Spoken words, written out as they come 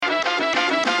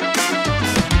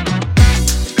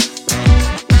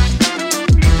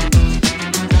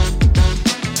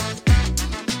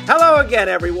again,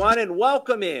 everyone, and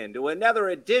welcome in to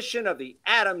another edition of the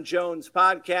Adam Jones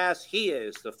podcast. He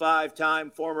is the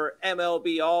five-time former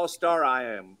MLB All-Star. I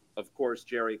am, of course,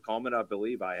 Jerry Coleman. I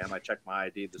believe I am. I checked my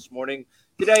ID this morning.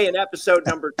 Today, in episode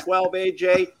number 12,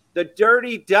 AJ, the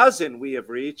Dirty Dozen we have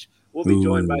reached. We'll be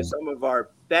joined by some of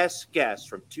our best guests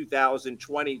from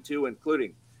 2022,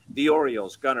 including the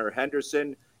Orioles, Gunnar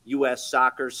Henderson, U.S.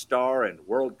 soccer star and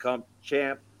World Cup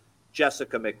champ,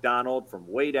 Jessica McDonald from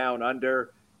way down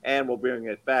under. And we'll bring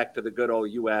it back to the good old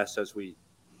U.S. as we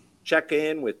check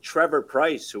in with Trevor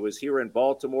Pryce, who is here in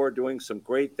Baltimore doing some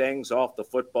great things off the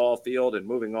football field and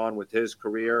moving on with his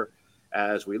career,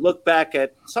 as we look back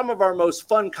at some of our most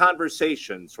fun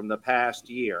conversations from the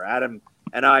past year. Adam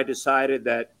and I decided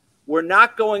that we're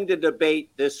not going to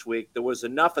debate this week. There was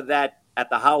enough of that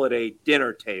at the holiday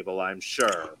dinner table, I'm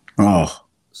sure.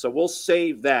 So we'll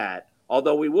save that.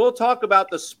 Although we will talk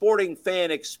about the sporting fan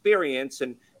experience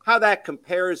and how that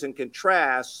compares and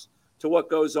contrasts to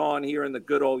what goes on here in the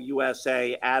good old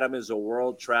USA. Adam is a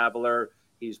world traveler.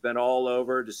 He's been all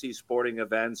over to see sporting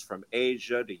events from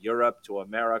Asia to Europe to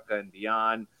America and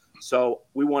beyond. So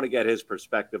we want to get his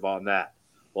perspective on that.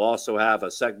 We'll also have a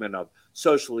segment of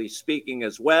Socially Speaking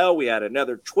as well. We had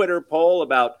another Twitter poll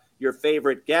about your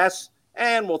favorite guests,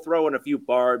 and we'll throw in a few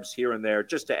barbs here and there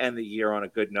just to end the year on a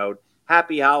good note.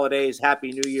 Happy holidays.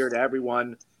 Happy New Year to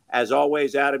everyone. As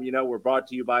always, Adam, you know, we're brought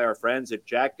to you by our friends at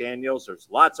Jack Daniels. There's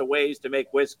lots of ways to make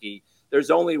whiskey.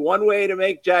 There's only one way to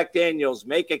make Jack Daniels.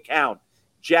 Make it count.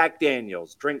 Jack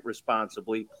Daniels. Drink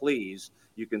responsibly, please.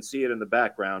 You can see it in the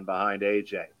background behind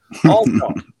AJ.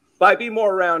 Also, by Be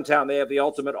More Around Town, they have the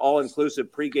ultimate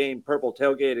all-inclusive pregame purple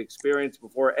tailgate experience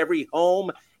before every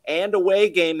home and away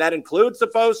game. That includes the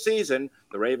postseason.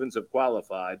 The Ravens have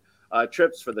qualified.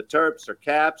 Trips for the Terps or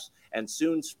Caps, and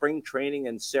soon spring training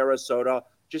in Sarasota.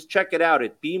 Just check it out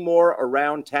at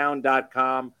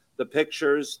BeMoreAroundTown.com. The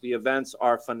pictures, the events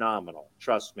are phenomenal.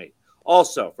 Trust me.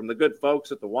 Also, from the good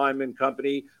folks at the Wyman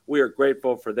Company, we are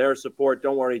grateful for their support.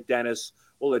 Don't worry, Dennis.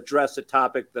 We'll address a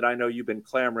topic that I know you've been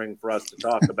clamoring for us to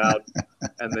talk about,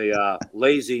 and the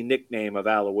lazy nickname of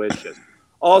Aloysius.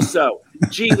 Also,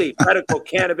 G-Leaf Medical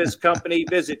Cannabis Company.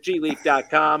 Visit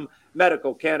gleaf.com.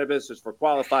 Medical cannabis is for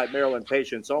qualified Maryland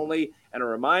patients only. And a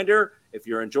reminder, if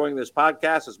you're enjoying this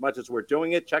podcast as much as we're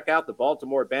doing it, check out the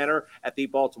Baltimore Banner at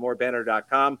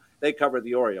thebaltimorebanner.com. They cover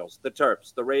the Orioles, the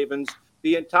Terps, the Ravens,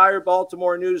 the entire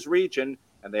Baltimore news region.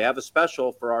 And they have a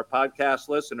special for our podcast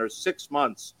listeners, 6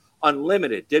 months,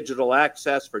 unlimited digital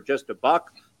access for just $1. A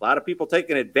lot of people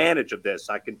taking advantage of this,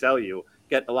 I can tell you.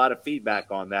 Getting a lot of feedback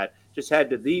on that. Just head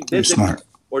to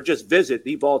or just visit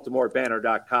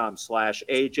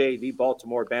thebaltimorebanner.com/AJ,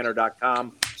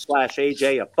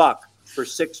 thebaltimorebanner.com/AJ, $1 for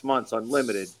 6 months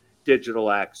unlimited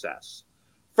digital access.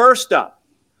 First up,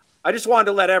 I just wanted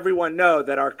to let everyone know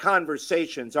that our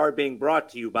conversations are being brought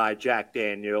to you by Jack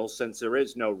Daniels, since there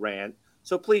is no rant.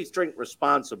 So please drink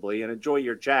responsibly and enjoy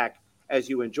your Jack as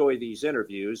you enjoy these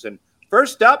interviews. And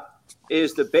first up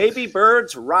is the Baby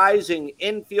Birds rising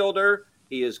infielder.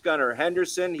 He is Gunnar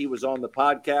Henderson. He was on the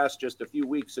podcast just a few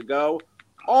weeks ago,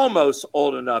 almost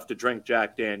old enough to drink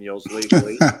Jack Daniels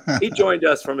legally. He joined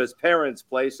us from his parents'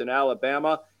 place in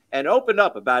Alabama and opened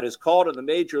up about his call to the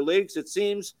major leagues. It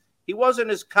seems he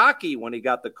wasn't as cocky when he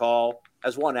got the call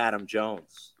as one Adam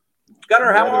Jones.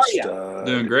 Gunnar, how are you?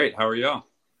 Doing great. How are y'all?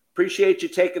 Appreciate you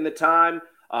taking the time.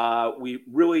 We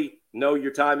really know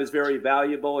your time is very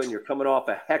valuable, and you're coming off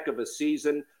a heck of a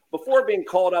season. Before being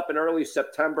called up in early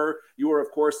September, you were, of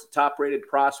course, the top-rated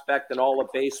prospect in all of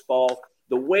baseball.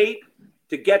 The wait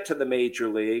to get to the major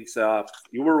leagues,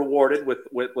 you were rewarded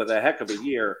with a heck of a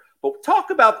year. But talk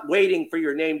about waiting for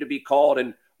your name to be called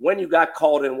and when you got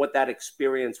called and what that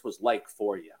experience was like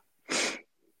for you.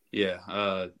 Yeah.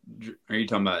 Are you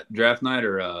talking about draft night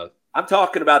or I'm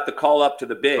talking about the call up to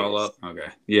the bigs. Call up? Okay.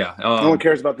 Yeah. No one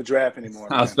cares about the draft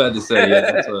anymore. I was about to say,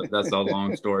 yeah, that's a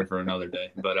long story for another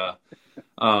day. But,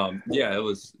 yeah, it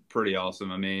was pretty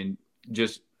awesome. I mean,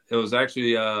 it was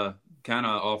actually kind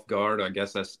of off guard. I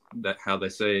guess that's how they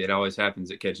say it always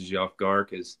happens. It catches you off guard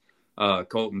because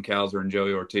Colton Cowser and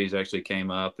Joey Ortiz actually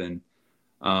came up, and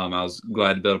I was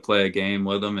glad to be able to play a game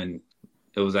with them. And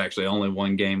it was actually only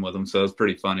one game with them, so it was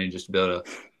pretty funny just to be able to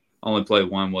only play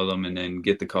one with them and then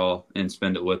get the call and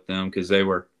spend it with them because I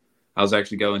was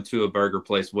actually going to a burger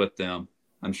place with them.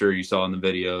 I'm sure you saw in the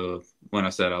video when I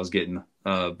said I was getting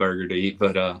a burger to eat,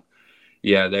 but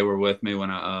yeah, they were with me when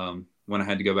I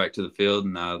had to go back to the field,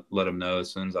 and I let them know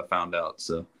as soon as I found out.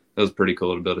 So it was pretty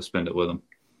cool to be able to spend it with them.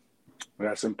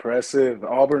 That's impressive.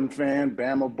 Auburn fan,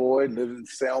 Bama boy, lives in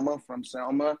Selma, from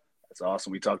Selma. That's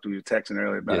awesome. We talked to you texting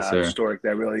earlier about how historic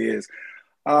that really is.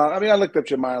 I looked up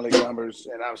your minor league numbers,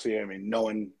 and obviously,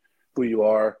 knowing who you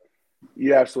are,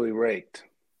 you absolutely raked.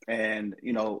 And,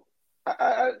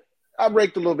 I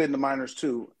raked a little bit in the minors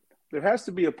too. There has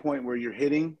to be a point where you're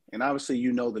hitting, and obviously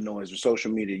the noise, your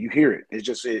social media, you hear it. It's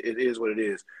just, it is what it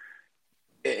is.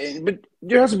 But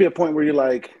there has to be a point where you're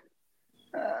like,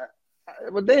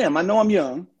 well, damn, I know I'm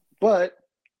young, but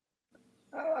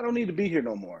I don't need to be here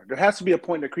no more. There has to be a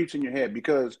point that creeps in your head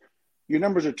because your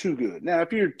numbers are too good. Now,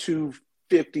 if you're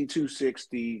 250,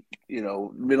 260,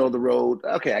 middle of the road,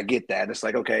 okay, I get that. It's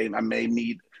like, okay, I may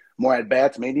need more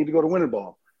at-bats, may need to go to winter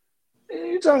ball.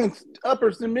 You're talking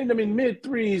uppers to mid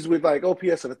threes with like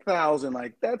OPS of 1,000.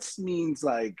 Like that means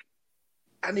like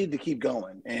I need to keep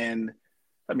going. And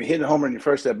hitting a homer in your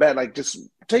first at bat, like just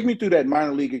take me through that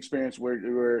minor league experience where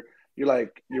you're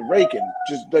raking,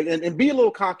 just like, and be a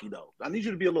little cocky though. I need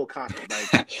you to be a little cocky.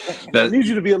 Like I need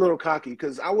you to be a little cocky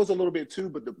because I was a little bit too,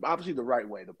 but obviously the right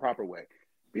way, the proper way.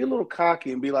 Be a little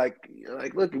cocky and be like,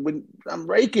 look, when I'm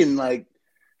raking, like.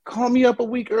 Call me up a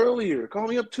week earlier. Call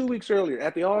me up 2 weeks earlier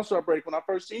at the All-Star break when I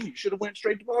first seen you. You should have went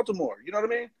straight to Baltimore. You know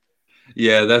what I mean?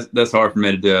 Yeah, that's hard for me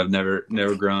to do. I've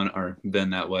never grown or been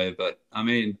that way. But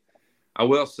I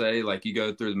will say, like, you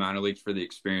go through the minor leagues for the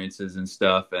experiences and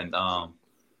stuff, and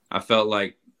I felt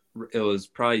like it was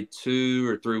probably 2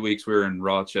 or 3 weeks we were in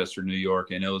Rochester, New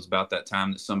York, and it was about that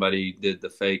time that somebody did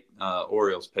the fake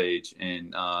Orioles page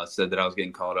and said that I was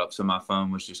getting called up. So my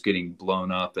phone was just getting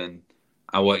blown up, and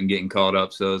I wasn't getting called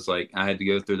up. So it's like I had to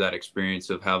go through that experience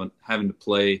of having to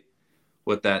play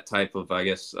with that type of, I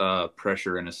guess,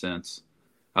 pressure in a sense.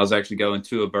 I was actually going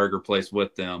to a burger place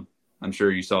with them. I'm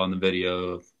sure you saw in the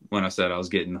video when I said I was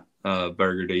getting a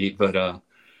burger to eat. But,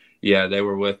 yeah, they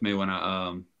were with me when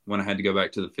I had to go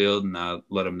back to the field, and I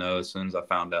let them know as soon as I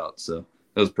found out. So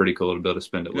it was pretty cool to be able to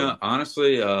spend it with them.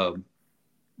 Honestly,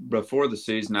 before the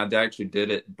season, I actually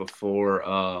did it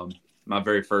before my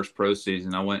very first pro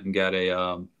season. I went and got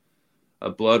a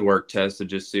blood work test to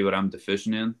just see what I'm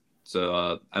deficient in.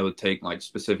 So I would take like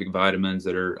specific vitamins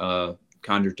that are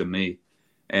conjured to me.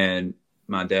 And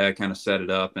my dad kind of set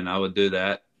it up, and I would do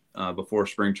that before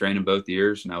spring training both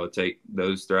years. And I would take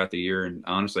those throughout the year. And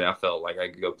honestly, I felt like I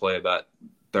could go play about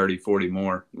 30, 40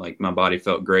 more. Like my body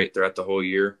felt great throughout the whole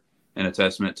year, and a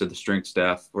testament to the strength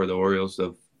staff for the Orioles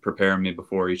of preparing me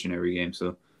before each and every game.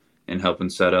 So, and helping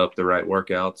set up the right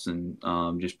workouts and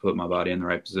just put my body in the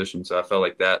right position. So I felt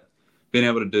like that, being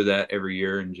able to do that every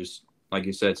year and just, like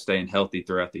you said, staying healthy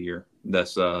throughout the year.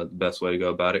 That's the best way to go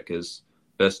about it because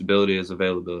best ability is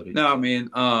availability.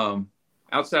 No,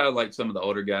 outside of like some of the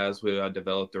older guys who I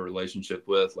developed a relationship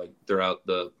with, like throughout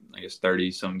the,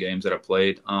 30-some games that I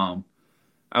played,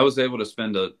 I was able to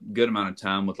spend a good amount of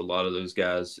time with a lot of those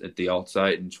guys at the alt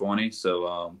site in 20.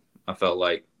 So I felt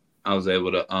like I was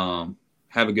able to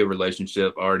have a good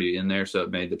relationship already in there, so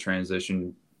it made the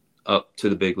transition up to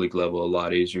the big league level a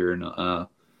lot easier and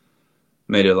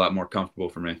made it a lot more comfortable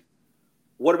for me.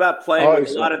 What about playing with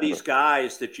a lot of these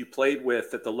guys that you played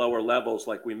with at the lower levels,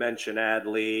 like we mentioned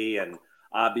Adley and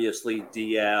obviously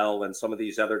DL and some of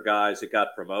these other guys that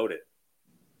got promoted?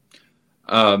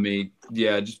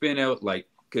 Just being able,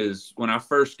 because when I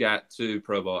first got to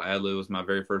pro ball, Adley was my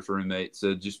very first roommate.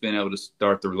 So just being able to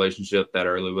start the relationship that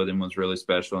early with him was really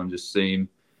special, and just seeing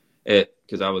it,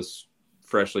 because I was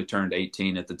freshly turned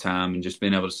 18 at the time, and just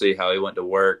being able to see how he went to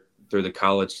work through the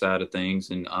college side of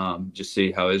things and just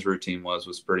see how his routine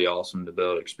was pretty awesome to be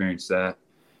able to experience that.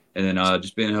 And then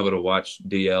just being able to watch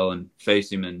DL and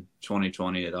face him in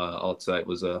 2020 at alt site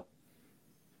was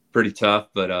pretty tough,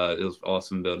 but it was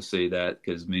awesome to be able to see that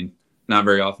because, not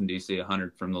very often do you see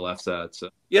 100 from the left side. So,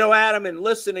 Adam, and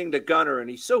listening to Gunnar, and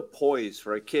he's so poised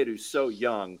for a kid who's so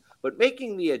young, but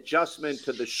making the adjustment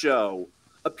to the show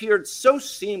appeared so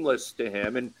seamless to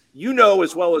him. And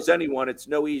as well as anyone, it's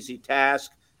no easy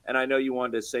task. And I know you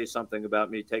wanted to say something about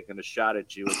me taking a shot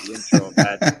at you at the intro of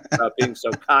that, about being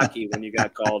so cocky when you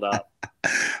got called up.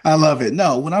 I love it.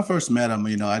 No, when I first met him,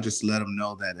 I just let him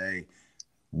know that, hey,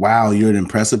 wow, you're an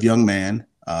impressive young man.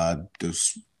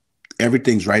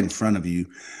 Everything's right in front of you,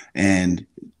 and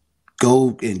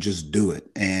go and just do it.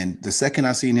 And the second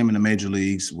I seen him in the major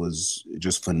leagues was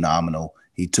just phenomenal.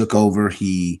 He took over.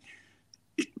 He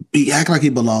acted like he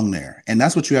belonged there, and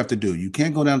that's what you have to do. You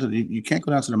can't go down to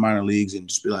the minor leagues and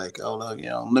just be like, oh, look,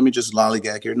 let me just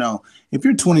lollygag here. No, if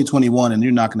you're 2021 and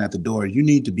you're knocking at the door, you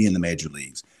need to be in the major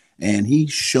leagues. And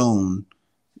he's shown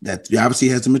that obviously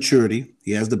he has the maturity,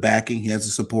 he has the backing, he has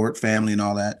the support, family and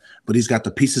all that, but he's got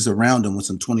the pieces around him with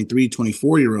some 23,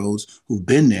 24-year-olds who've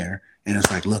been there, and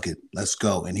it's like, look, let's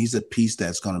go. And he's a piece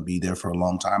that's going to be there for a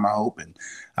long time, I hope, and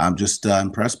I'm just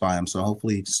impressed by him. So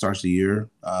hopefully he starts the year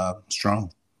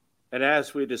strong. And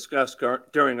as we discussed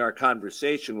during our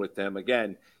conversation with him,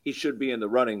 again, he should be in the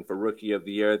running for Rookie of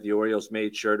the Year. The Orioles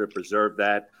made sure to preserve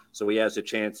that, so he has a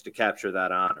chance to capture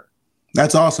that honor.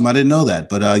 That's awesome. I didn't know that.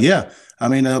 But, yeah, I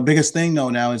mean, the biggest thing, though,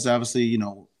 now is obviously, you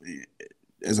know,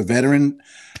 as a veteran,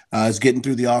 is getting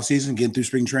through the offseason, getting through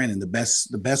spring training. The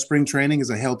best spring training is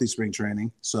a healthy spring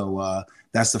training. So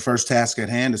that's the first task at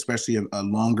hand, especially a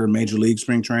longer major league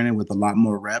spring training with a lot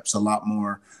more reps, a lot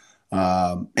more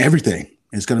everything.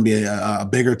 It's going to be a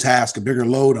bigger task, a bigger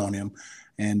load on him.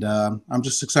 And I'm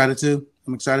excited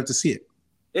to see it.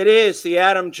 It is the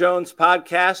Adam Jones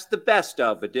podcast, the best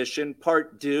of edition,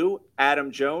 part 2.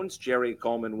 Adam Jones, Jerry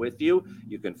Coleman with you.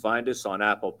 You can find us on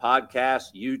Apple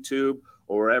Podcasts, YouTube,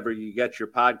 or wherever you get your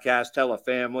podcast. Tell a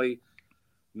family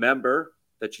member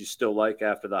that you still like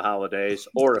after the holidays,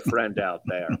 or a friend out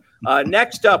there.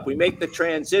 Next up, we make the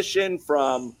transition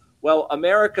from, well,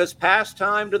 America's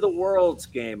pastime to the world's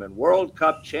game, and World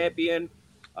Cup champion,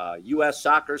 U.S.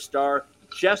 soccer star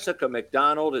Jessica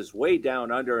McDonald is way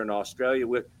down under in Australia.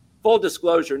 With full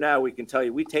disclosure now, we can tell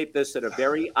you we taped this at a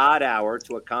very odd hour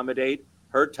to accommodate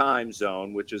her time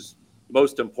zone, which is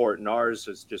most important. Ours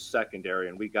is just secondary,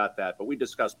 and we got that. But we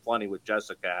discussed plenty with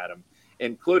Jessica, Adam,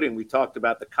 including we talked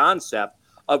about the concept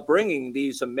of bringing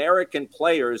these American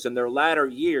players in their latter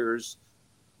years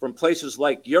from places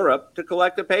like Europe to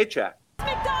collect a paycheck.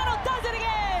 McDonald does it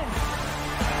again!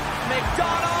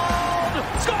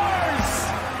 McDonald scores!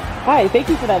 Hi, thank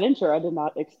you for that intro. I did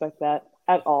not expect that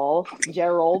at all.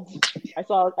 Gerald. I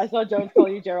saw Jones call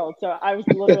you Gerald, so I was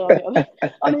literally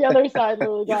on the other side.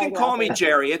 Literally you can call me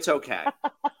Jerry. It's okay.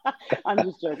 I'm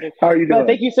just joking. How are you doing? But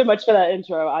thank you so much for that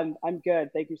intro. I'm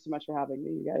good. Thank you so much for having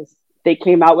me, you guys. They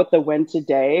came out with the win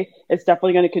today. It's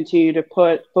definitely going to continue to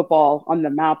put football on the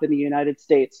map in the United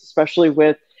States, especially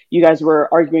with, you guys were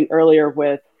arguing earlier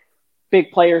with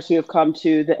big players who have come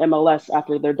to the MLS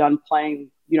after they're done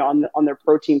playing, you know, on their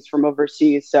pro teams from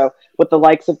overseas. So with the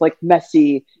likes of like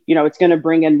Messi, you know, it's going to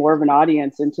bring in more of an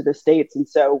audience into the States. And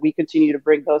so we continue to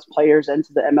bring those players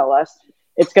into the MLS.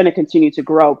 It's going to continue to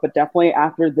grow, but definitely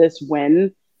after this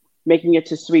win, making it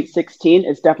to Sweet 16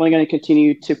 is definitely going to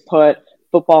continue to put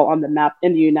football on the map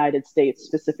in the United States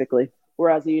specifically.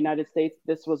 Whereas the United States,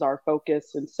 this was our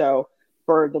focus. And so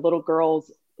for the little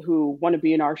girls who want to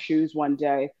be in our shoes one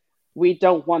day, we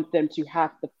don't want them to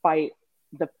have to fight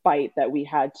the fight that we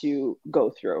had to go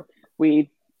through.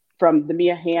 From the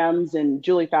Mia Hamms and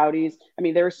Julie Foudy's, I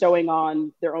mean, they were sewing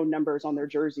on their own numbers on their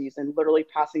jerseys and literally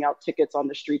passing out tickets on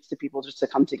the streets to people just to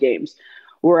come to games.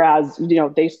 Whereas, you know,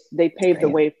 they paved the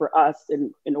way for us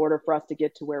in order for us to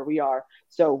get to where we are.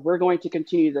 So we're going to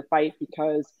continue the fight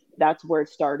because that's where it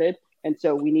started. And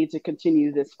so we need to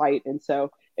continue this fight. And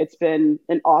so it's been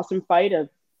an awesome fight, a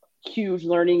huge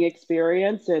learning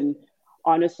experience. And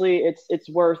honestly, it's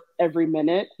worth every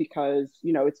minute because,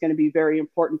 you know, it's going to be very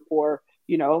important for,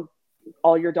 you know,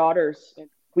 all your daughters.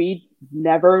 We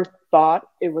never thought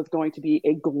it was going to be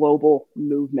a global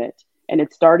movement. And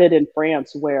it started in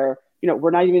France where, you know,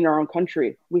 we're not even in our own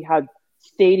country. We had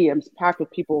stadiums packed with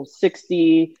people,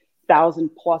 60,000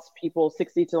 plus people,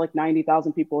 60 to like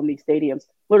 90,000 people in these stadiums,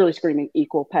 literally screaming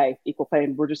equal pay.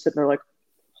 And we're just sitting there like,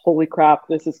 holy crap,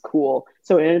 this is cool.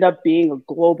 So it ended up being a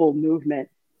global movement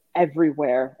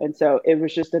everywhere. And so it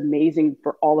was just amazing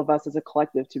for all of us as a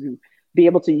collective to be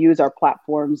able to use our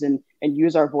platforms and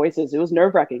use our voices. It was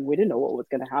nerve-wracking. We didn't know what was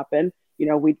going to happen. You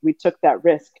know, we took that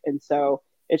risk. And so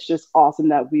it's just awesome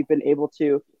that we've been able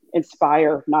to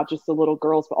inspire not just the little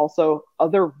girls, but also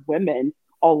other women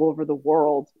all over the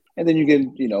world. And then you get,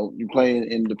 you know, you play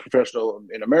in the professional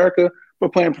in America,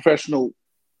 but playing professional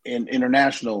in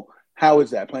international. How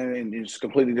is that playing in a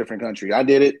completely different country? I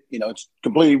did it, you know, it's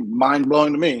completely mind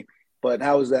blowing to me, but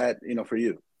how is that, you know, for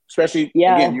you? Especially,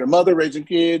 again, your mother raising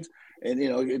kids and, you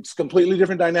know, it's completely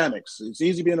different dynamics. It's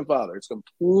easy being a father. It's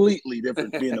completely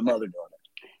different being a mother doing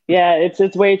it. Yeah,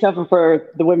 it's way tougher for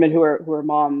the women who are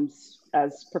moms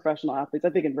as professional athletes, I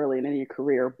think, and really in any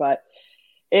career, but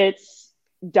it's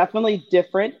definitely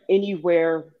different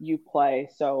anywhere you play.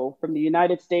 So from the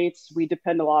United States, we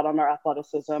depend a lot on our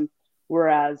athleticism,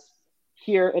 whereas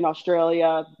here in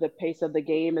Australia, the pace of the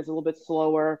game is a little bit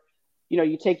slower. You know,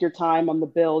 you take your time on the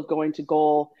build going to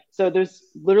goal. So there's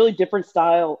literally different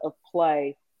style of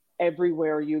play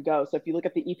everywhere you go. So if you look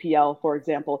at the EPL, for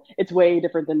example, it's way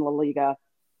different than La Liga,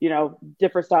 you know,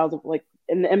 different styles of like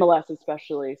in the MLS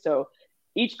especially. So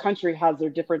each country has their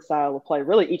different style of play,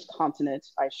 really each continent.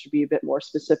 I should be a bit more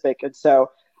specific. And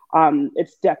so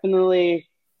it's definitely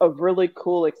a really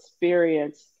cool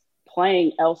experience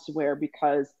playing elsewhere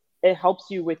because it helps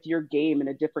you with your game in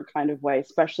a different kind of way,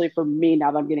 especially for me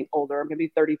now that I'm getting older. I'm going to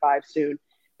be 35 soon.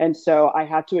 And so I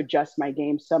had to adjust my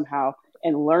game somehow,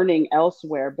 and learning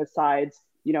elsewhere besides,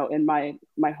 in my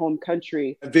home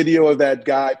country. A video of that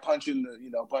guy punching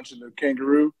the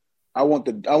kangaroo. I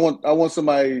want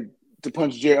somebody to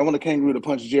punch Jerry. I want a kangaroo to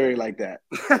punch Jerry like that.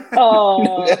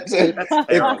 Oh,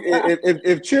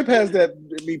 if Chip has that,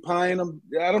 me pieing him.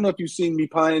 I don't know if you've seen me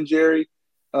pieing Jerry.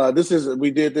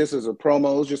 We did this as a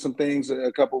promo. It was just some things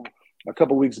a couple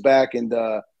weeks back, and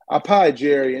I pied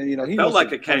Jerry, and he felt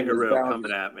like a kangaroo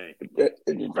coming at me. It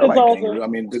felt like a kangaroo. I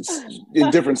mean, it's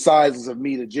in different sizes of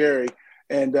me to Jerry,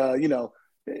 and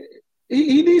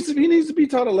he needs to be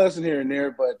taught a lesson here and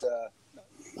there, but.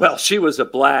 Well, she was a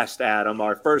blast, Adam,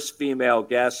 our first female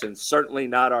guest, and certainly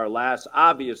not our last.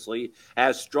 Obviously,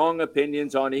 has strong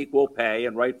opinions on equal pay,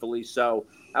 and rightfully so.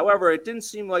 However, it didn't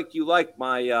seem like you liked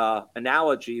my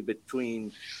analogy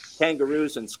between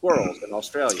kangaroos and squirrels in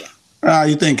Australia.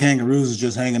 You think kangaroos is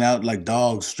just hanging out like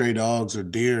dogs, stray dogs, or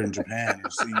deer in Japan?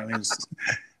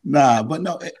 Nah, but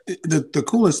no. The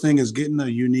coolest thing is getting a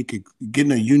unique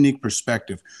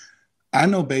perspective. I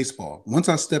know baseball. Once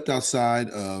I stepped outside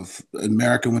of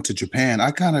America, went to Japan,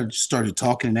 I kind of started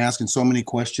talking and asking so many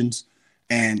questions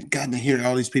and gotten to hear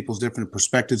all these people's different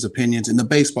perspectives, opinions in the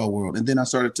baseball world. And then I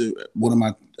started to, one of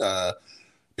my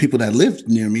people that lived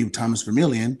near me, Thomas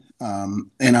Vermillion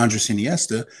and Andres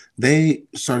Iniesta, they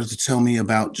started to tell me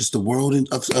about just the world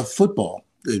of football,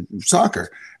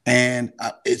 soccer. And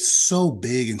it's so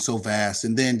big and so vast.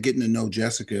 And then getting to know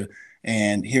Jessica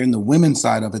and hearing the women's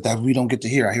side of it that we don't get to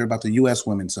hear. I hear about the U.S.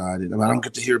 women's side. I don't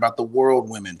get to hear about the world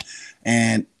women.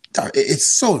 And it's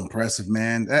so impressive,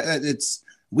 man.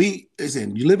 You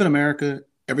live in America,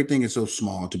 everything is so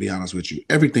small, to be honest with you.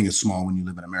 Everything is small when you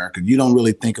live in America. You don't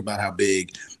really think about how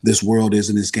big this world is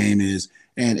and this game is.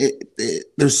 And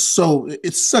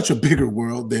it's such a bigger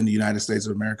world than the United States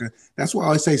of America. That's why I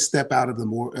always say step out of the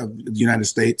United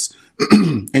States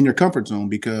in your comfort zone,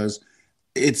 because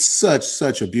it's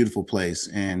such a beautiful place,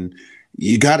 and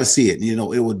you got to see it.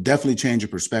 It will definitely change your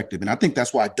perspective. And I think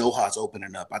that's why Doha's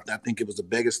opening up. I think it was the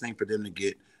biggest thing for them to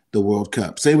get the World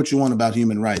Cup. Say what you want about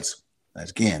human rights.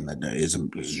 Again, is the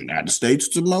United States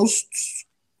the most,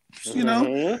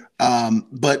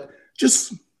 but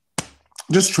just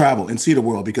travel and see the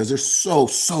world, because there's so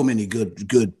many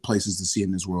good places to see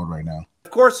in this world right now.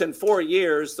 Of course, in 4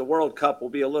 years, the World Cup will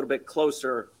be a little bit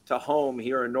closer to home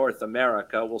here in North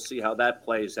America. We'll see how that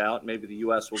plays out. Maybe the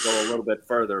U.S. will go a little bit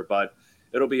further, but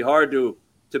it'll be hard to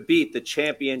beat the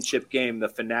championship game, the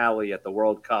finale at the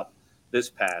World Cup this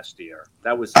past year.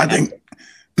 That was I think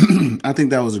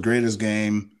that was the greatest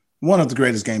game, one of the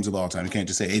greatest games of all time. You can't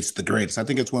just say it's the greatest. I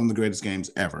think it's one of the greatest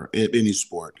games ever in any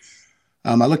sport.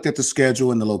 I looked at the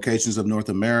schedule and the locations of North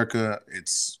America.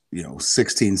 It's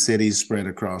 16 cities spread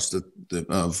across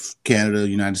of Canada,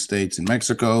 United States, and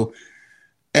Mexico.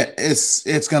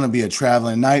 It's going to be a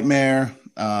traveling nightmare.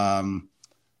 I'm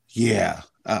just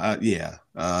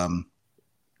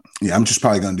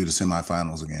probably going to do the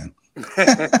semifinals again.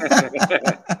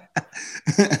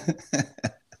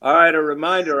 All right, a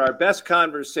reminder: our best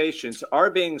conversations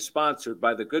are being sponsored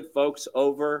by the good folks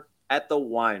over at the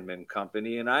Weinman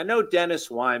Company. And I know Dennis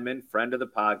Weinman, friend of the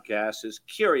podcast, is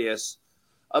curious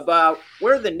about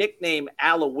where the nickname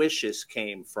Aloysius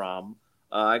came from.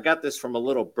 I got this from a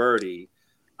little birdie.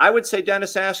 I would say,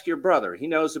 Dennis, ask your brother. He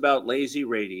knows about lazy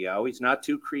radio. He's not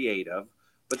too creative,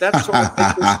 but that's sort of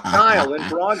his style in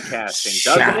broadcasting,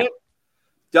 doesn't it?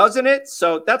 Doesn't it?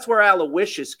 So that's where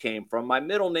Aloysius came from. My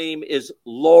middle name is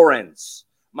Lawrence.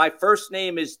 My first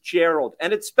name is Gerald,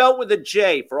 and it's spelled with a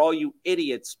J for all you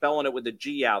idiots spelling it with a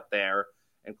G out there,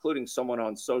 including someone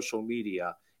on social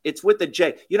media. It's with a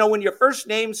J. When your first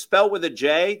name's spelled with a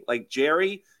J, like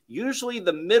Jerry, usually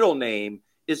the middle name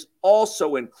is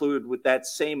also included with that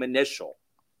same initial.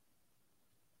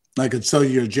 So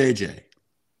you're JJ?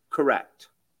 Correct.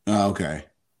 Oh, okay.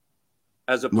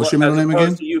 What's your middle name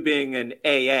again? To you being an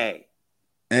AA.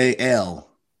 AL.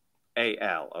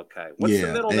 AL, okay. What's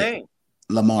the middle name?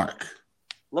 Lamarck.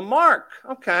 Lamarck.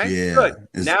 Okay, yeah, good.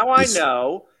 Now I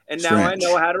know, and now I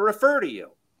know how to refer to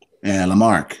you. Yeah,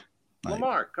 Lamarck.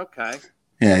 Lamarck, okay.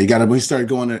 Yeah, when you start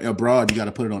going abroad, you got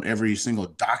to put it on every single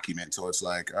document. So it's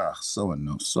like, so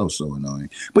annoying, so annoying.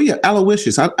 But yeah,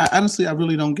 Aloysius, I honestly, I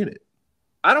really don't get it.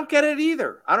 I don't get it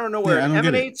either. I don't know where it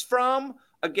emanates from.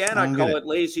 Again, I call it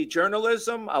lazy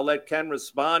journalism. I'll let Ken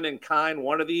respond in kind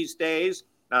one of these days.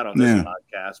 Not on this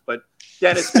podcast, but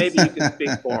Dennis, maybe you can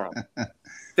speak for him.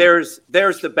 There's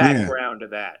the background to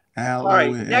that. All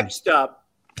right, next up,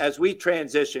 as we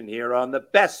transition here on the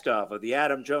best of the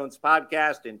Adam Jones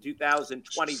podcast in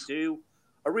 2022,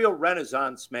 a real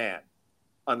Renaissance man,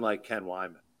 unlike Ken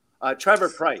Wyman. Trevor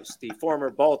Pryce, the former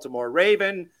Baltimore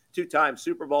Raven, two-time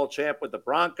Super Bowl champ with the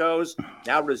Broncos,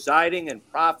 now residing and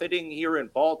profiting here in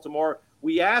Baltimore.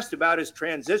 We asked about his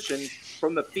transition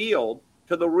from the field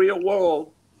to the real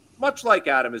world, much like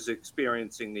Adam is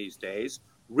experiencing these days,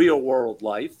 real world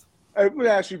life. Hey, let me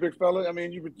ask you, big fella. I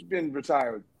mean, you've been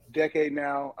retired a decade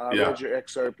now. I read your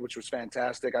excerpt, which was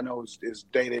fantastic. I know it's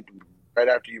dated right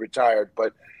after you retired,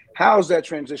 but how's that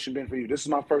transition been for you? This is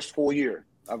my first full year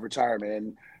of retirement,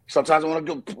 and sometimes I want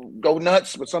to go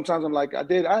nuts, but sometimes I'm like,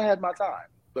 I had my time.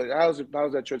 But how's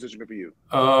that transition been for you?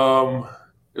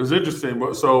 It was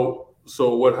interesting.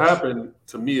 So what happened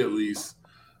to me, at least,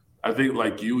 I think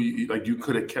like you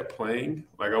could have kept playing.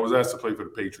 Like I was asked to play for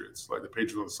the Patriots. Like the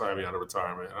Patriots would sign me out of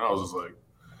retirement, and I was just like,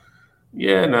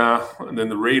 yeah, nah. And then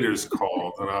the Raiders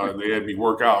called, and they had me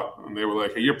work out, and they were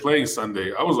like, hey, you're playing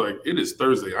Sunday. I was like, it is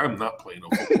Thursday. I'm not playing no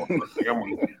football. Like, I'm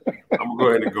gonna go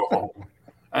ahead and go home.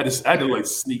 I had to like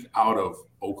sneak out of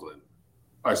Oakland.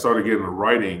 I started getting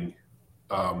writing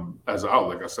as an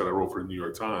outlet. Like I said, I wrote for the New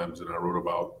York Times, and I wrote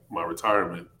about my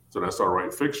retirement. So then I started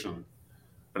writing fiction,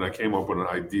 and I came up with an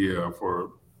idea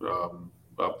for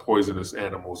poisonous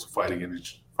animals fighting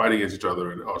against each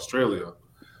other in Australia,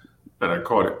 and I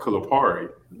called it Kulapari.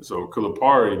 So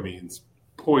Kulapari means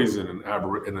poison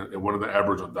in one of the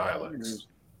Aboriginal dialects. Mm-hmm.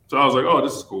 So I was like, oh,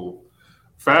 this is cool.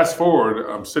 Fast forward,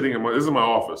 I'm sitting this is my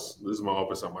office. This is my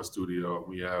office at my studio.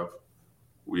 We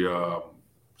have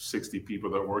 60 people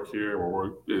that work here.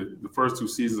 The first 2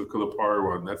 seasons of Kulapari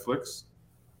were on Netflix,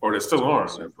 or they still are on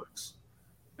Netflix.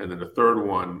 And then the third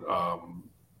one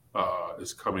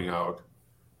is coming out,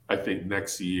 I think,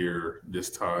 next year this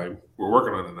time. We're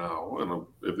working on it now. And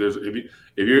if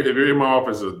you're in my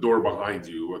office, there's a door behind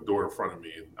you, a door in front of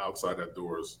me, and outside that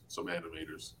door is some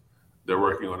animators. They're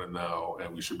working on it now,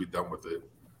 and we should be done with it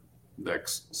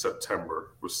next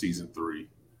September with season 3.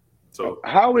 So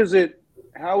how is it?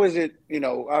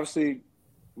 Obviously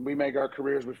we make our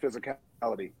careers with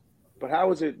physicality, but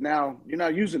how is it now? You're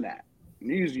not using that.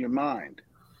 You're using your mind.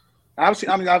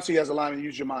 Obviously, as a lineman, you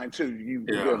use your mind too. You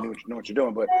know what you're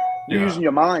doing, but you're using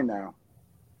your mind now.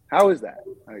 How is that?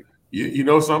 Like, you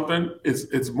know something?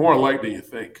 It's more alike than you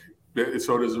think.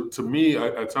 So to me,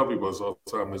 I tell people this all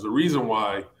the time. There's a reason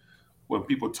why when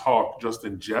people talk just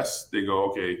in jest, they go,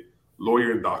 okay,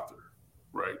 lawyer and doctor,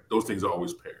 right? Those things are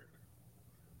always paired.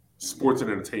 Sports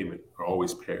and entertainment are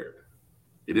always paired.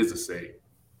 It is the same.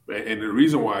 And the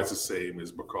reason why it's the same is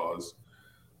because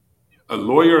a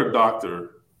lawyer and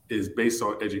doctor is based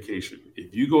on education.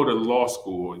 If you go to law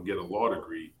school and get a law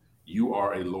degree, you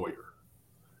are a lawyer.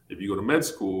 If you go to med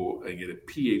school and get a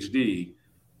PhD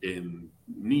in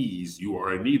knees, you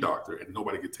are a knee doctor, and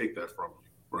nobody can take that from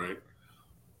you, right?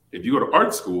 If you go to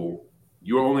art school,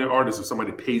 you're only an artist if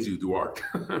somebody pays you to do art,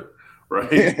 right?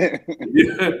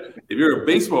 If you're a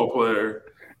baseball player,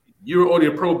 you're only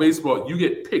a pro baseball. You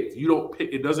get picked. You don't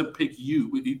pick. It doesn't pick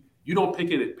you. You don't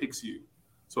pick it. It picks you.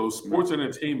 So sports and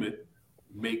entertainment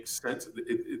makes sense.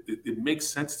 It makes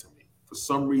sense to me. For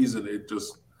some reason,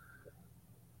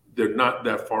 they're not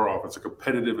that far off. It's a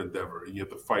competitive endeavor, and you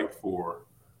have to fight for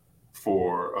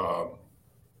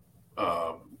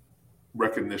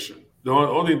recognition. The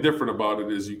only thing different about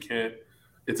it is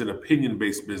it's an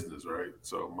opinion-based business, right?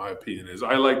 So my opinion is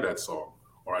I like that song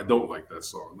or I don't like that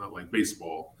song. Not like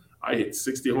baseball. I hit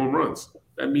 60 home runs.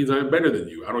 That means I'm better than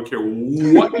you. I don't care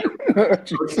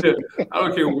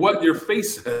what your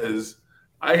face says.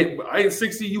 I hit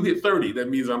 60, you hit 30. That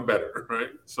means I'm better, right?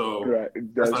 So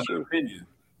that's not an opinion.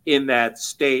 In that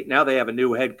state, now they have a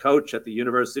new head coach at the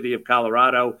University of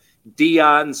Colorado.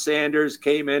 Deion Sanders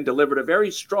came in, delivered a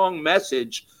very strong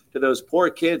message to those poor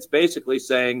kids, basically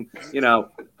saying,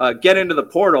 get into the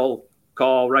portal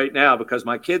call right now because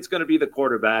my kid's going to be the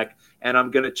quarterback and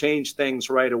I'm going to change things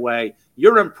right away.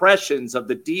 Your impressions of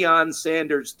the Deion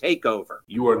Sanders takeover?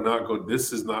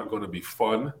 This is not going to be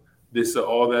fun. This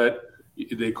all that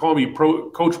they call me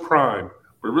Coach Prime,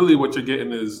 but really what you're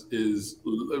getting is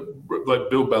like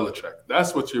Bill Belichick.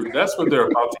 That's what they're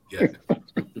about to get.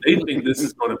 They think this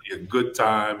is going to be a good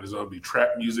time. There's going to be trap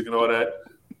music and all that.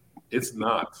 It's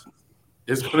not.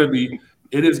 It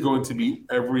is going to be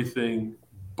everything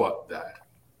but that.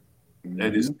 Mm-hmm.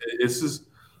 And it's just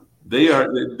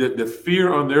the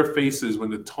fear on their faces when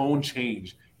the tone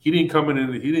changed. He didn't come in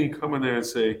there and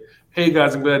say, "Hey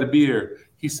guys, I'm glad to be here."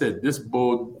 He said, "This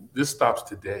stops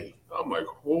today." I'm like,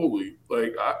 holy!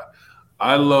 Like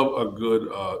I love a good.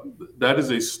 That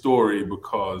is a story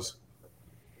because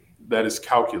that is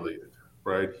calculated,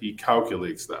 right? He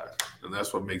calculates that, and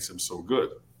that's what makes him so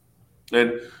good.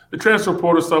 And the transfer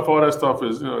portal stuff, all that stuff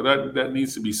is, that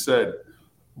needs to be said.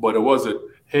 But it wasn't,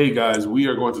 hey guys, we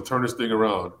are going to turn this thing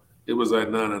around. It was like,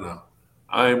 no.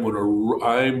 I'm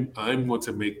going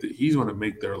to make he's going to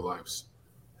make their lives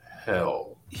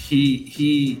hell.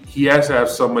 He has to have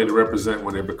somebody to represent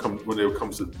when it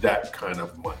comes to that kind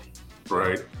of money,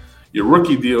 right? Your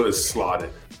rookie deal is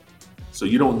slotted, so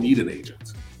you don't need an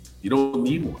agent. You don't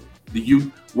need one.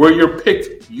 Where you're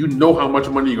picked, you know how much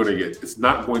money you're going to get. It's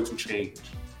not going to change.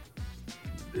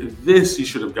 This he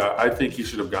should have got. I think he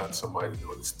should have gotten somebody to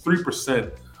do it. It's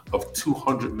 3% of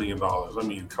 $200 million. I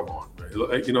mean, come on, man.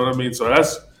 You know what I mean? So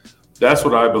that's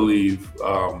what I believe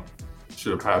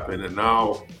should have happened. And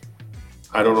now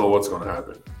I don't know what's going to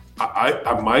happen.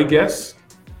 My guess,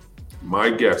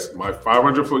 my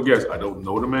 500-foot guess. I don't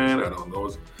know the man. I don't know.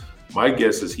 My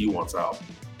guess is he wants out.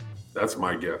 That's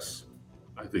my guess.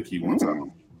 I think he wants out.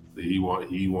 He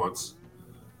wants.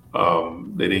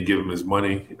 They didn't give him his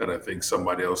money, and I think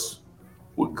somebody else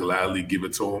would gladly give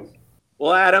it to him.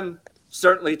 Well, Adam,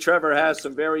 certainly Trevor has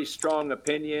some very strong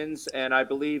opinions, and I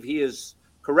believe he is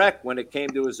correct when it came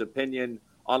to his opinion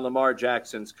on Lamar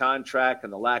Jackson's contract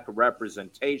and the lack of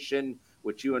representation,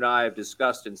 which you and I have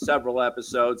discussed in several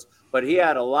episodes. But he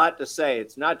had a lot to say.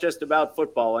 It's not just about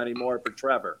football anymore for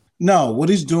Trevor. No, what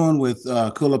he's doing with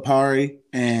Kulapari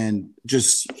and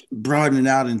just broadening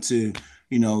out into,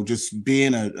 just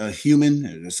being a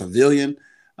human, a civilian,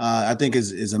 I think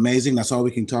is amazing. That's all we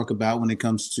can talk about when it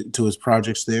comes to his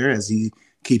projects there, as he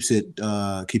keeps it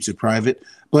private.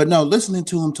 But no, listening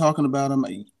to him talking about him,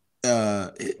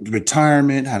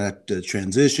 retirement, how to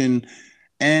transition,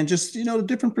 and just the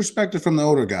different perspective from the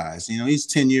older guys. He's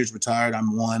 10 years retired.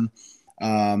 I'm 1,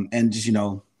 and just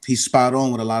he's spot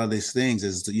on with a lot of these things.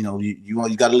 Is you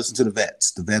got to listen to the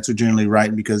vets. The vets are generally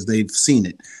right because they've seen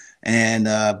it. And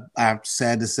I'm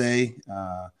sad to say,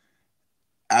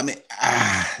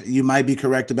 you might be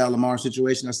correct about Lamar's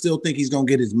situation. I still think he's going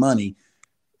to get his money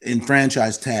in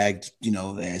franchise tagged,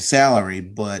 as salary,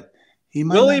 but he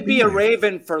might. Will he be a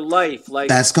Raven for life?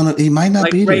 He might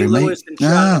not be Ray there. Lewis and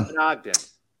Jonathan Ogden.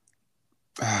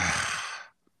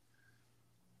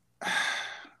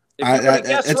 If you're going to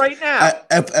guess right now.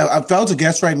 If I felt to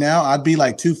guess right now, I'd be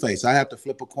like Two-Face. I have to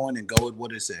flip a coin and go with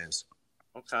what it says.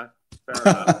 Okay, fair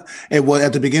enough.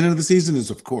 At the beginning of the season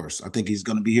is, of course. I think he's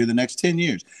going to be here the next 10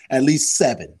 years, at least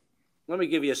 7. Let me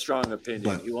give you a strong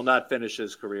opinion. He will not finish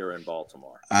his career in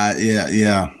Baltimore.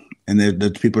 Yeah. And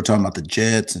the people are talking about the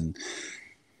Jets and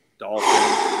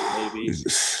Dolphins, maybe.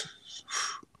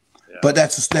 Yeah. But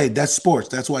that's sports.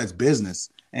 That's why it's business.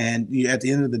 And at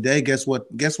the end of the day, guess what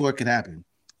could happen?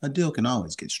 A deal can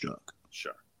always get struck.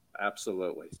 Sure.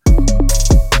 Absolutely.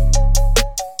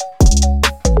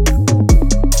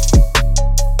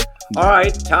 All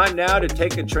right, time now to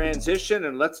take a transition,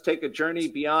 and let's take a journey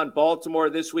beyond Baltimore.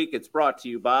 This week it's brought to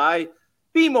you by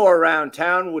Be More Around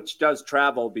Town, which does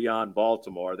travel beyond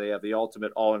Baltimore. They have the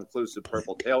ultimate all-inclusive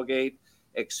purple tailgate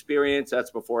experience.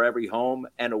 That's before every home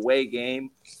and away game,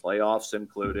 playoffs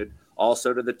included.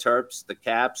 Also to the Terps, the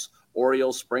Caps,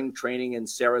 Orioles spring training in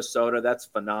Sarasota. That's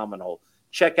phenomenal.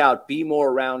 Check out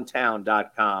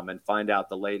BeMoreAroundTown.com and find out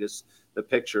the latest. The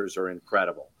pictures are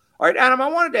incredible. All right, Adam, I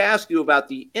wanted to ask you about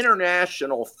the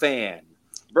international fan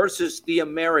versus the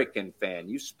American fan.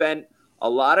 You spent a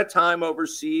lot of time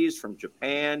overseas, from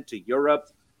Japan to Europe,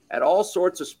 at all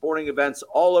sorts of sporting events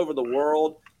all over the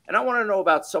world. And I want to know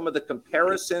about some of the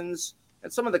comparisons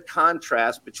and some of the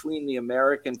contrast between the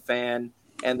American fan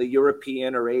and the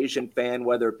European or Asian fan,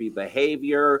 whether it be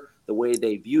behavior, the way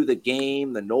they view the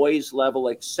game, the noise level,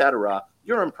 etc.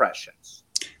 Your impressions.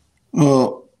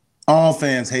 Well, all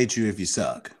fans hate you if you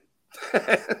suck.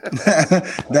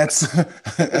 that's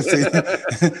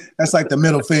like the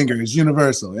middle finger. It's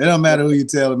universal. It don't matter who you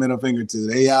tell the middle finger to.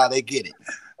 They get it.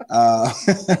 I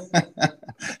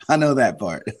know that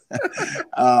part.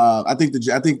 I think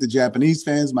the Japanese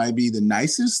fans might be the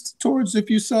nicest towards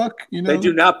if you suck. They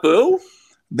do not boo.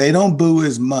 They don't boo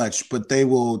as much, but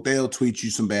they'll tweet you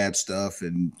some bad stuff,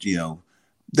 and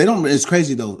they don't. It's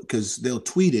crazy though, because they'll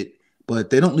tweet it,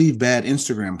 but they don't leave bad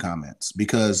Instagram comments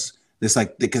because it's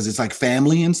like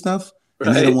family and stuff,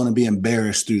 and they don't want to be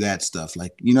embarrassed through that stuff.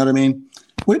 Like, you know what I mean?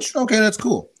 Which, okay, that's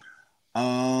cool.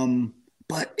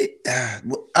 But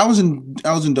I was in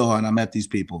Doha and I met these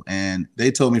people, and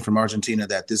they told me from Argentina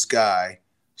that this guy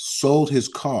sold his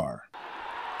car,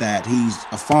 that he's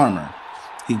a farmer.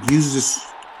 He uses this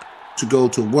to go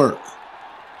to work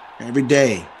every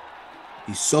day.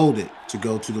 He sold it to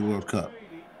go to the World Cup.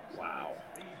 Wow.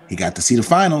 He got to see the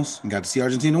finals and got to see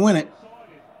Argentina win it.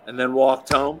 And then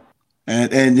walked home.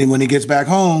 And then when he gets back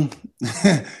home,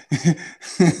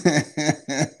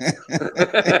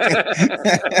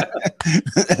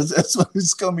 That's what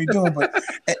it's going to be doing. But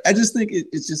I just think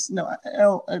it's just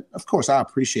of course, I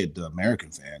appreciate the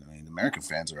American fan. I mean, the American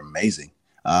fans are amazing.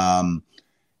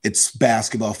 It's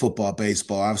basketball, football,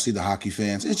 baseball. Obviously, the hockey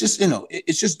fans. It's just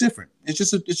it's just different. It's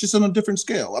just on a different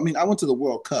scale. I mean, I went to the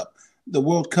World Cup. The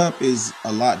World Cup is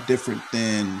a lot different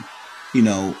than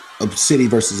a city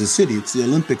versus a city. It's the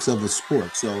Olympics of a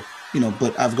sport. So.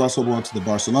 But I've also gone to the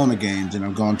Barcelona games, and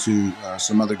I've gone to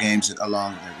some other games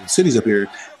along the cities up here.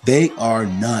 They are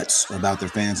nuts about their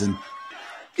fans, and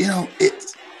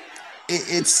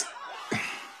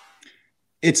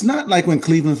it's not like when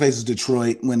Cleveland faces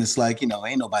Detroit, when it's like ain't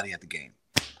nobody at the game.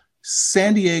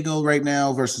 San Diego right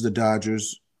now versus the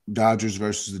Dodgers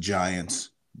versus the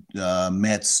Giants,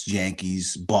 Mets,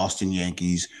 Yankees, Boston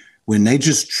Yankees, when they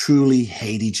just truly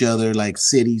hate each other like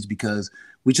cities because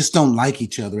we just don't like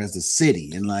each other as a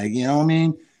city. And what I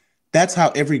mean? That's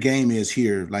how every game is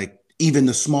here. Like even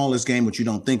the smallest game, which you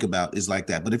don't think about, is like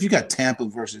that. But if you got Tampa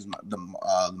versus the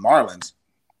Marlins,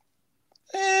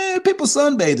 people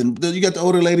sunbathing. You got the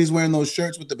older ladies wearing those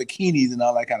shirts with the bikinis and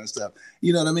all that kind of stuff.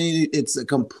 You know what I mean? It's a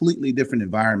completely different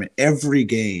environment. Every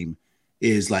game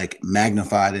is like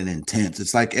magnified and intense.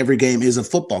 It's like every game is a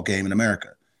football game in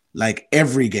America. Like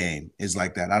every game is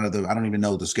like that. I don't even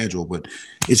know the schedule, but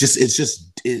it's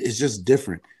just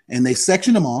different. And they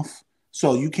section them off,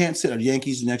 so you can't sit a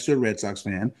Yankees next to a Red Sox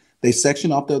fan. They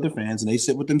section off the other fans, and they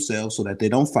sit with themselves so that they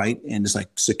don't fight. And it's like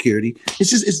security.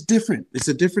 It's different. It's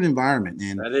a different environment,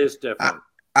 and that is different.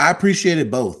 I appreciated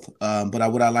both,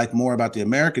 but what I like more about the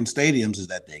American stadiums is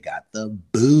that they got the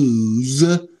booze.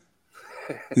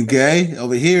 Okay,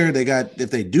 over here they got, if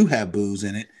they do have booze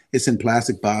in it, it's in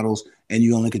plastic bottles. And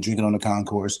you only can drink it on the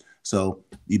concourse. So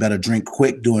you better drink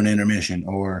quick during intermission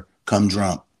or come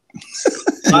drunk.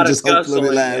 A lot of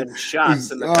guzzling and shots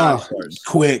in the concourse.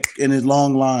 Quick and a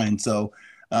long line. So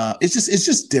it's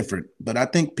just different. But I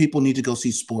think people need to go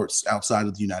see sports outside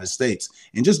of the United States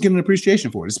and just get an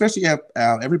appreciation for it, especially if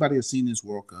everybody has seen this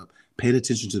World Cup, paid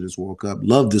attention to this World Cup,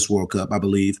 love this World Cup, I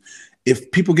believe.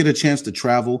 If people get a chance to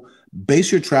travel,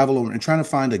 base your travel on and trying to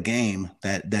find a game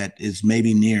that is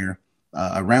maybe near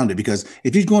around it, because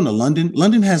if you're going to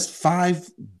London has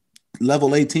 5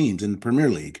 level A teams in the Premier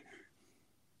League.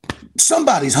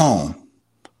 Somebody's home.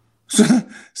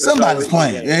 Somebody's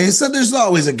playing. So there's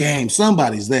always a game.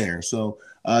 Somebody's there. So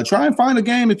try and find a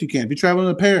game if you can. If you're traveling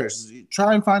to Paris,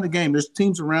 try and find a game. There's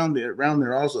teams around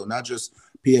there also, not just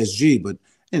PSG, but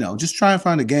just try and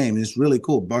find a game. It's really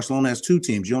cool. Barcelona has 2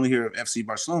 teams. You only hear of FC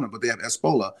Barcelona, but they have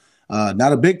Espola.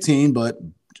 Not a big team, but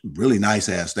really nice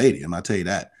ass stadium. I'll tell you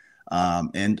that.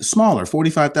 And smaller,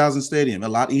 45,000 stadium, a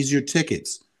lot easier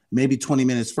tickets, maybe 20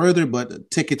 minutes further, but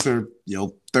tickets are,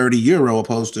 €30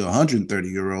 opposed to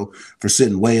 €130 for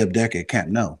sitting way up deck at Camp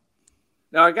Nou.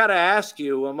 Now, I got to ask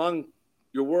you, among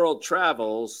your world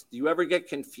travels, do you ever get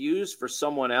confused for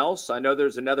someone else? I know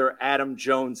there's another Adam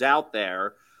Jones out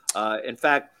there. In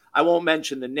fact, I won't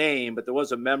mention the name, but there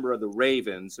was a member of the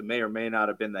Ravens who may or may not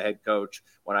have been the head coach.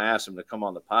 When I asked him to come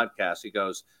on the podcast, he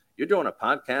goes, "You're doing a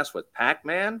podcast with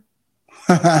Pac-Man?"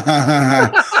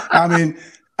 I mean,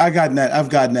 I've gotten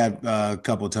that a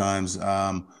couple of times,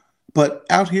 but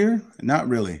out here, not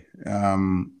really.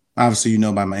 Obviously,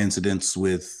 by my incidents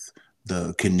with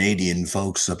the Canadian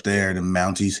folks up there, the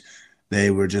Mounties. They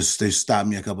stopped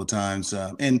me a couple of times,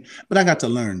 but I got to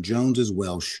learn. Jones is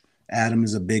Welsh. Adam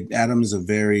is a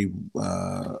very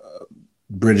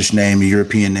British name, a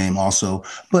European name also,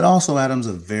 but also Adam's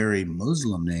a very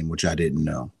Muslim name, which I didn't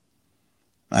know.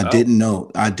 I did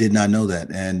not know that.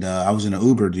 And I was in an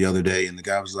Uber the other day, and the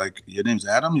guy was like, "Your name's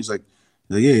Adam?" He's like,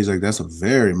 "Yeah." He's like, "That's a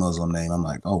very Muslim name." I'm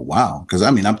like, "Oh, wow." Because,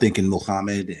 I'm thinking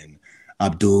Muhammad and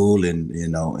Abdul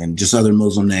and just other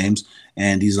Muslim names.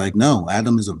 And he's like, "No,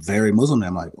 Adam is a very Muslim name."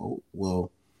 I'm like, "Oh,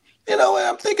 well,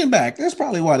 I'm thinking back. That's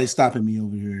probably why they're stopping me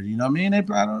over here. You know what I mean? They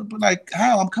probably like,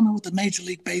 how? I'm coming with the Major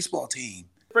League Baseball team."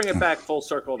 Bring it back full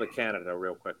circle to Canada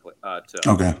real quickly.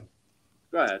 Okay.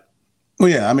 Go ahead. Well,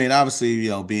 yeah,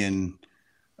 obviously, being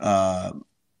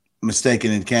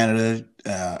mistaken in Canada,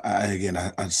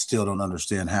 I still don't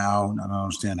understand how. I don't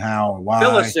understand how or why.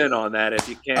 Fill us in on that if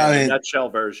you can, a nutshell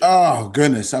version. Oh,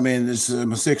 goodness. I'm a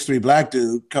 6'3" black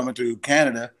dude coming through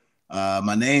Canada.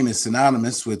 My name is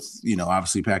synonymous with,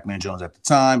 obviously Pac-Man Jones at the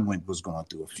time. Was going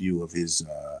through a few of his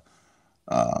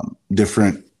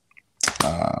different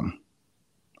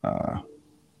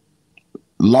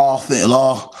law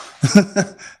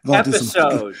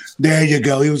episodes. There you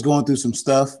go. He was going through some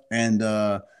stuff, and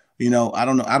I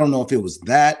don't know if it was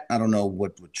that. I don't know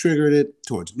what triggered it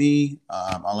towards me.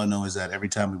 All I know is that every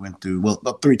time we went through,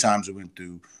 about 3 times we went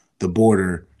through the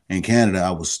border in Canada,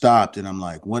 I was stopped, and I'm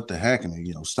like, what the heck? And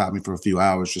they, stopped me for a few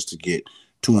hours just to get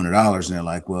 $200. And they're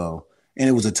like, well, and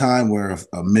it was a time where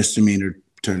a misdemeanor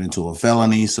turned into a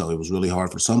felony. So it was really hard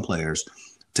for some players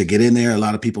to get in there. A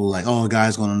lot of people were like, oh, a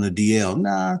guy's going on the DL.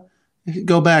 Nah, if you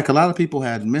go back, a lot of people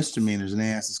had misdemeanors and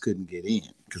their asses couldn't get in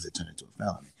because it turned into a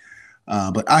felony.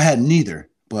 But I had neither.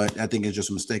 But I think it's just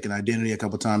a mistaken identity a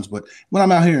couple of times. But when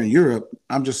I'm out here in Europe,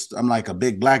 I'm like a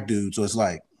big black dude. So it's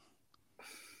like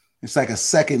a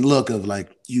second look of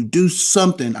like, you do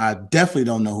something. I definitely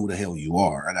don't know who the hell you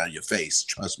are right out of your face.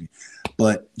 Trust me.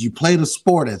 But you play the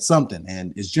sport at something,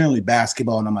 and it's generally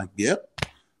basketball. And I'm like, yep.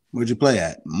 Where'd you play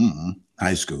at?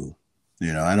 High school.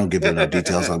 I don't give them no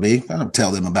details on me. I don't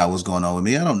tell them about what's going on with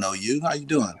me. I don't know you. How you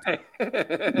doing?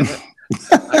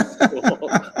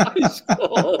 High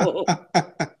school.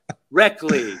 Rec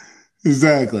league.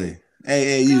 Exactly.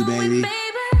 AAU, baby.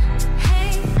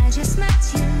 Hey, I just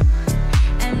met you,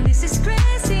 and this is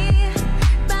crazy,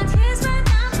 but here's my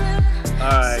number. All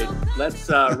right, let's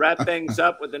wrap things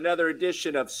up with another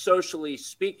edition of Socially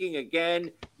Speaking. Again,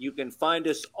 you can find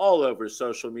us all over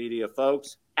social media,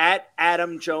 folks, at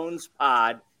Adam Jones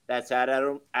Pod. That's at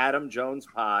Adam Jones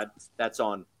Pod. That's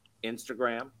on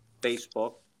Instagram,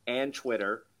 Facebook, and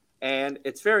Twitter. And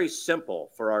it's very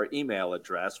simple for our email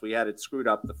address. We had it screwed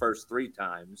up the first 3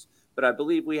 times, but I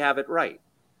believe we have it right.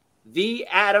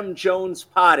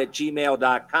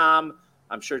 theadamjonespod@gmail.com.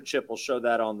 I'm sure Chip will show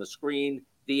that on the screen.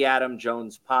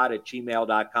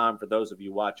 theadamjonespod@gmail.com for those of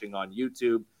you watching on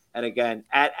YouTube. And again,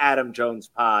 at Adam Jones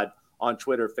Pod on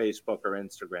Twitter, Facebook, or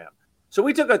Instagram. So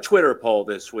we took a Twitter poll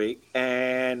this week,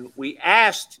 and we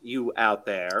asked you out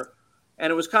there, and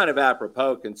it was kind of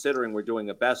apropos considering we're doing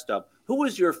a best of, who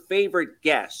was your favorite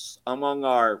guest among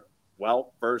our,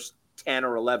 first 10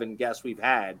 or 11 guests we've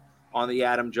had on the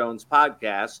Adam Jones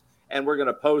podcast? And we're going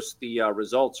to post the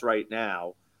results right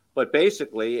now. But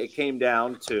basically, it came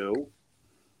down to,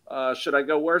 should I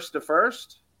go worst to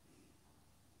first?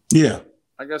 Yeah.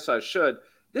 I guess I should.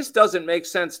 This doesn't make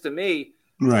sense to me.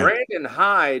 Right. Brandon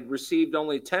Hyde received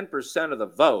only 10% of the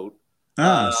vote.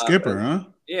 Skipper, huh?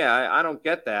 Yeah, I don't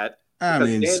get that. I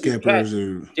mean, skippers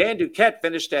Dan Duquette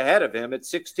finished ahead of him at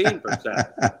 16%.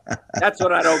 That's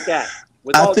what I don't get.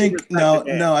 I think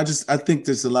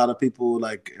there's a lot of people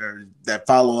that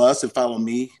follow us and follow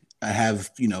me. I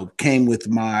have, came with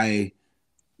my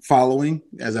following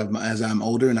as I'm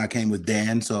older, and I came with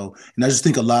Dan. So, and I just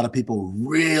think a lot of people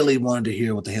really wanted to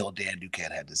hear what the hell Dan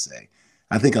Duquette had to say.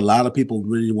 I think a lot of people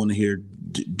really want to hear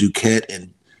Duquette,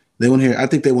 and they want to hear. I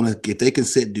think they want to, if they can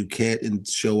sit Duquette and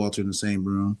Showalter in the same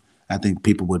room, I think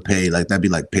people would pay that'd be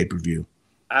like pay-per-view.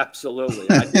 Absolutely.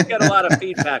 I did get a lot of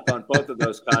feedback on both of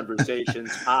those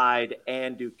conversations, Hyde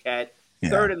and Duquette. Yeah.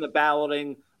 Third in the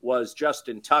balloting was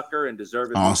Justin Tucker, and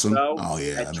deservedly awesome. So. Oh,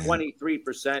 yeah. At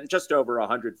 23%, just over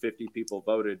 150 people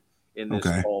voted in this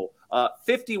poll.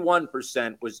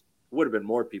 51% would have been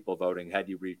more people voting had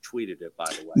you retweeted it, by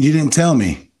the way. You didn't tell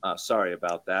me. Sorry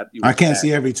about that. I can't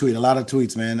see every tweet. A lot of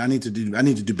tweets, man. I need to do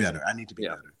better. I need to be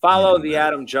better. Follow the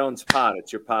Adam Jones Pod.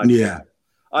 It's your podcast. Yeah.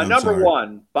 Number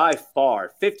one, by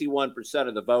far, 51%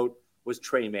 of the vote was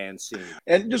Trey Mancini.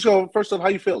 And just go, first off, how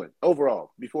you feeling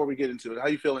overall before we get into it? How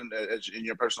you feeling in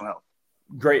your personal health?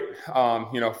 Great.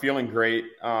 Feeling great.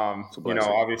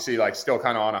 Obviously still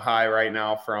kind of on a high right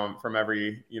now from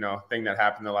every, thing that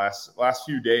happened the last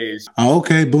few days. Oh,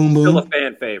 okay. Boom, boom. Still a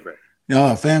fan favorite.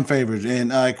 Oh, fan favorite.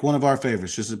 And one of our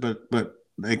favorites, just a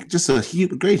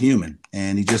great human.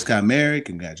 And he just got married.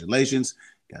 Congratulations.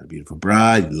 Got a beautiful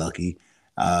bride. Lucky.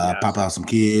 Yes. Pop out some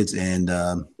kids and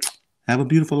have a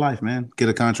beautiful life, man. Get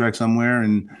a contract somewhere,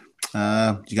 and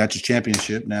you got your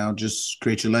championship. Now just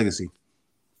create your legacy.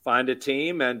 Find a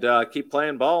team and keep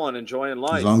playing ball and enjoying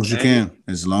life. As long as you can.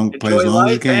 Play as long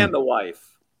as you can. And the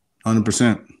wife.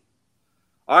 100%.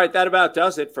 All right, that about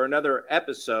does it for another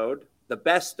episode. The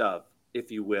best of, if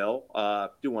you will.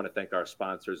 Do want to thank our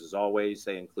sponsors as always.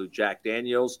 They include Jack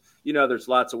Daniels. There's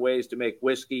lots of ways to make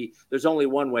whiskey. There's only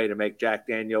one way to make Jack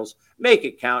Daniels. Make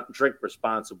it count and drink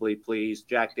responsibly, please.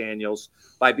 Jack Daniels.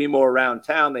 By Be More Around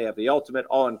Town, they have the ultimate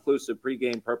all-inclusive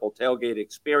pregame purple tailgate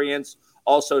experience.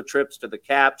 Also trips to the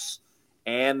Caps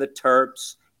and the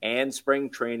Terps and spring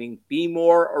training.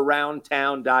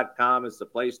 BeMoreAroundTown.com is the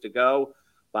place to go.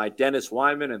 By Dennis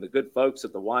Wyman and the good folks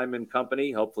at the Wyman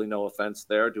Company. Hopefully no offense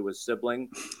there to his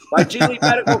sibling. By G-Leaf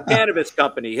Medical Cannabis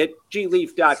Company. Hit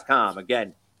gleaf.com.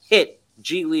 Again, hit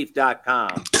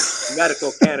gleaf.com.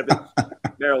 Medical cannabis,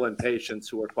 Maryland patients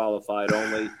who are qualified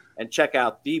only. And check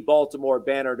out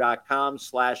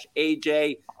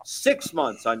thebaltimorebanner.com/AJ. 6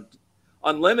 months on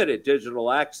unlimited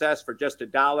digital access for just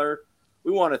 $1.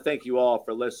 We want to thank you all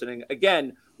for listening.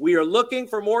 Again, We are looking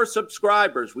for more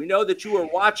subscribers. We know that you are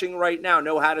watching right now,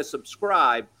 know how to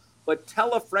subscribe, but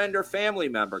tell a friend or family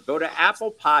member. Go to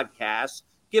Apple Podcasts,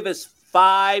 give us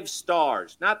 5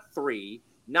 stars, not 3,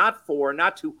 not 4,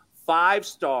 not 2, 5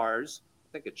 stars.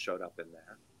 I think it showed up in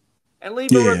there. And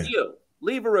leave a review.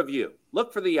 Leave a review.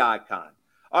 Look for the icon.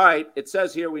 All right. It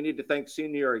says here we need to thank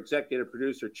senior executive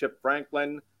producer Chip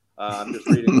Franklin. I'm just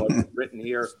reading what's written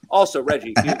here. Also,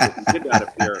 Reggie Fugit, who did not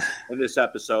appear in this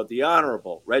episode. The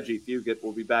Honorable Reggie Fugit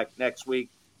will be back next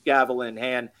week, gavel in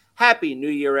hand. Happy New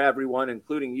Year, everyone,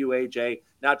 including you, AJ.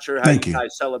 Not sure how you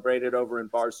guys celebrated over in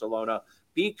Barcelona.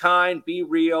 Be kind, be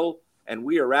real, and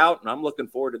we are out, and I'm looking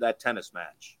forward to that tennis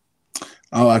match.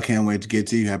 Oh, I can't wait to get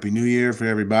to you. Happy New Year for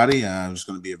everybody. It's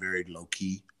going to be a very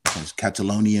low-key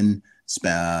Catalonian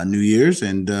New Year's,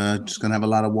 and just going to have a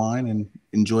lot of wine and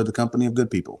enjoy the company of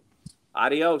good people.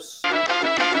 Adios.